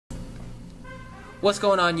What's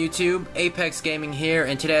going on YouTube? Apex Gaming here,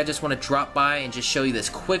 and today I just want to drop by and just show you this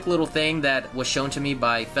quick little thing that was shown to me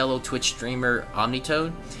by fellow Twitch streamer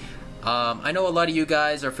Omnitoad. I know a lot of you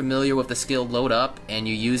guys are familiar with the skill Load Up, and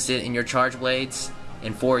you used it in your charge blades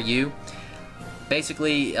in 4U.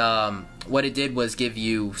 Basically, what it did was give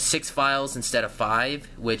you 6 phials instead of 5,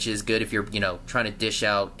 which is good if you're, trying to dish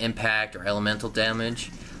out impact or elemental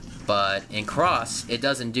damage. But in Cross, it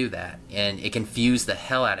doesn't do that, and it confused the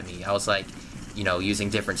hell out of me. I was like, using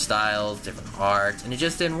different styles, different arts, and it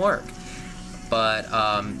just didn't work. But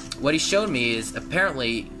what he showed me is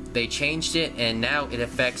apparently they changed it, and now it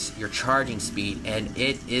affects your charging speed, and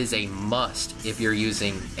it is a must if you're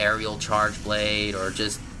using aerial charge blade or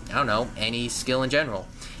just, I don't know, any skill in general.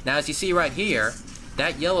 Now, as you see right here,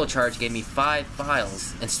 that yellow charge gave me 5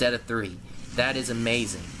 phials instead of 3. That is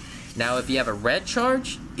amazing. Now, if you have a red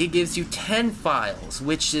charge, it gives you 10 phials,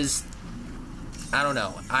 which is, I don't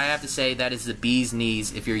know. I have to say that is the bee's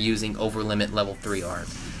knees if you're using over limit level 3 art.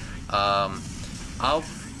 I'll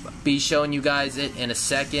be showing you guys it in a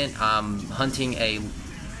second. I'm hunting a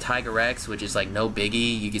Tiger X, which is like no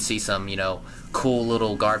biggie. You can see some, cool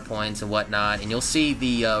little guard points and whatnot, and you'll see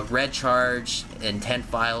the red charge and 10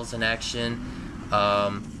 phials in action.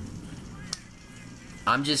 I'm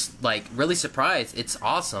just like really surprised. It's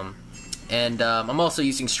awesome. And I'm also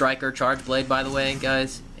using Striker Charge Blade, by the way,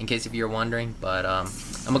 guys, in case if you're wondering. But I'm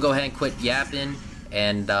going to go ahead and quit yapping.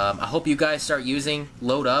 And I hope you guys start using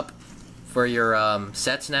Load Up for your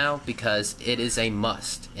sets now, because it is a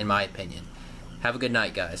must, in my opinion. Have a good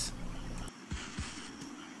night, guys.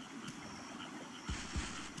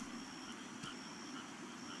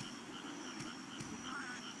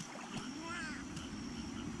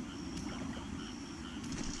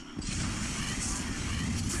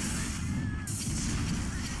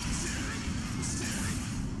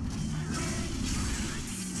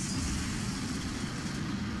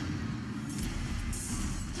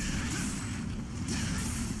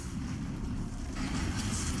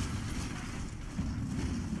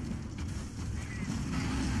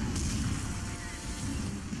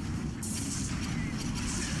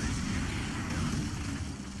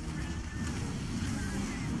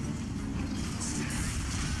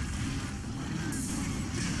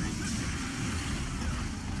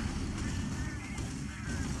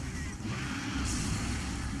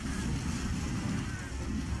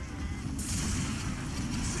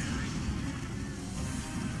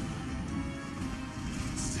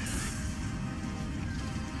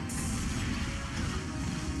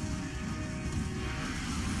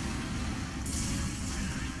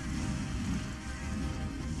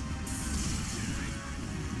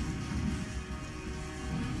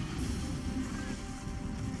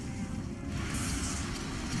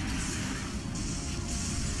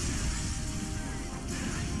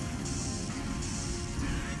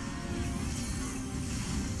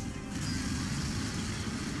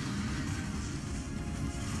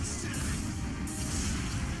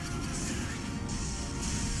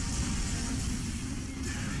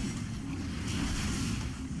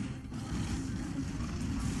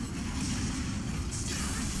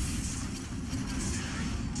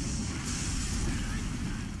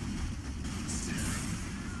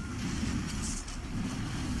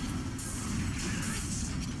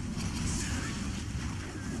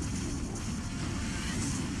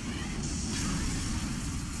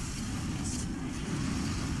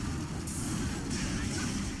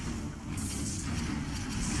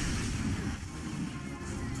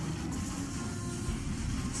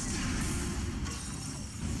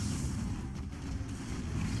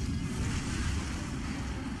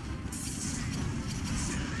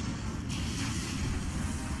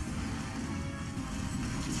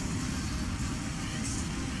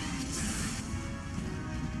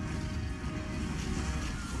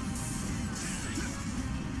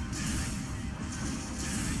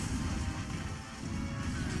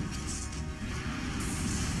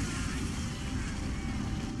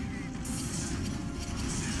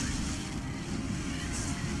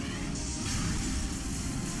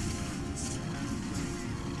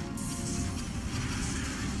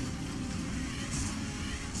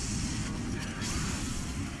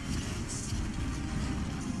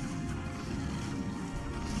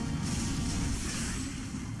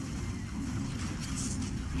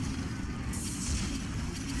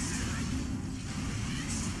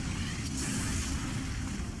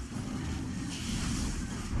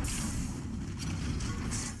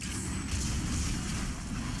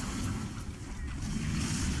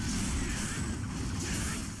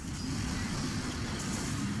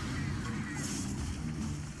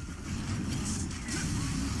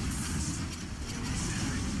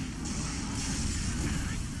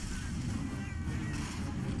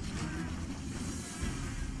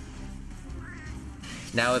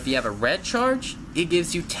 Now if you have a red charge, it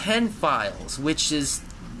gives you 10 phials, which is,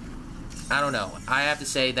 I don't know, I have to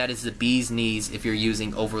say that is the bee's knees if you're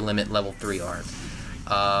using over limit level 3 art.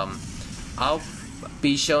 I'll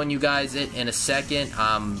be showing you guys it in a second.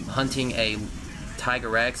 I'm hunting a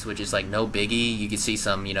Tiger X, which is like no biggie. You can see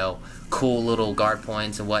some, you know, cool little guard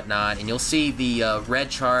points and whatnot, and you'll see the red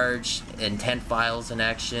charge and 10 phials in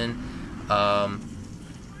action. I'm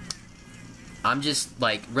just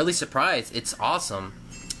like really surprised. It's awesome.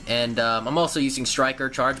 And I'm also using Striker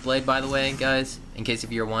Charge Blade, by the way, guys, in case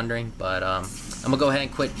if you're wondering. But I'm gonna go ahead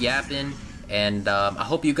and quit yapping, and I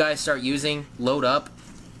hope you guys start using Load Up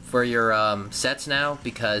for your sets now,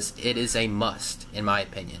 because it is a must, in my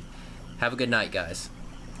opinion. Have a good night, guys.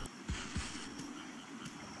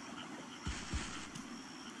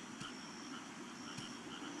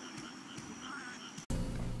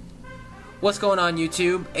 What's going on,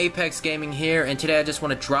 YouTube? Apex Gaming here, and today I just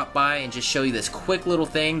want to drop by and just show you this quick little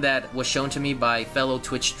thing that was shown to me by fellow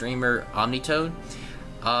Twitch streamer Omnitoad.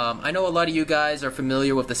 I know a lot of you guys are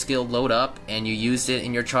familiar with the skill Load Up, and you used it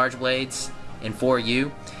in your Charge Blades in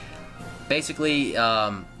 4U. Basically,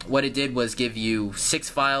 what it did was give you 6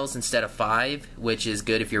 phials instead of 5, which is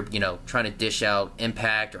good if you're, you know, trying to dish out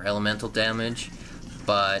impact or elemental damage.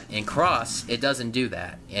 But in Cross, it doesn't do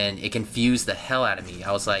that, and it confused the hell out of me.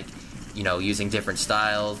 I was like, you know, using different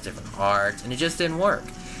styles, different arts, and it just didn't work.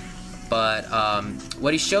 But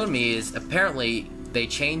what he showed me is apparently they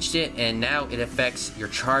changed it, and now it affects your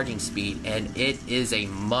charging speed, and it is a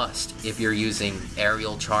must if you're using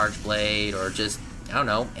aerial charge blade or just, I don't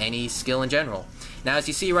know, any skill in general. Now as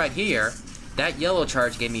you see right here, that yellow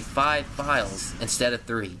charge gave me 5 phials instead of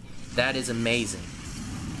 3. That is amazing.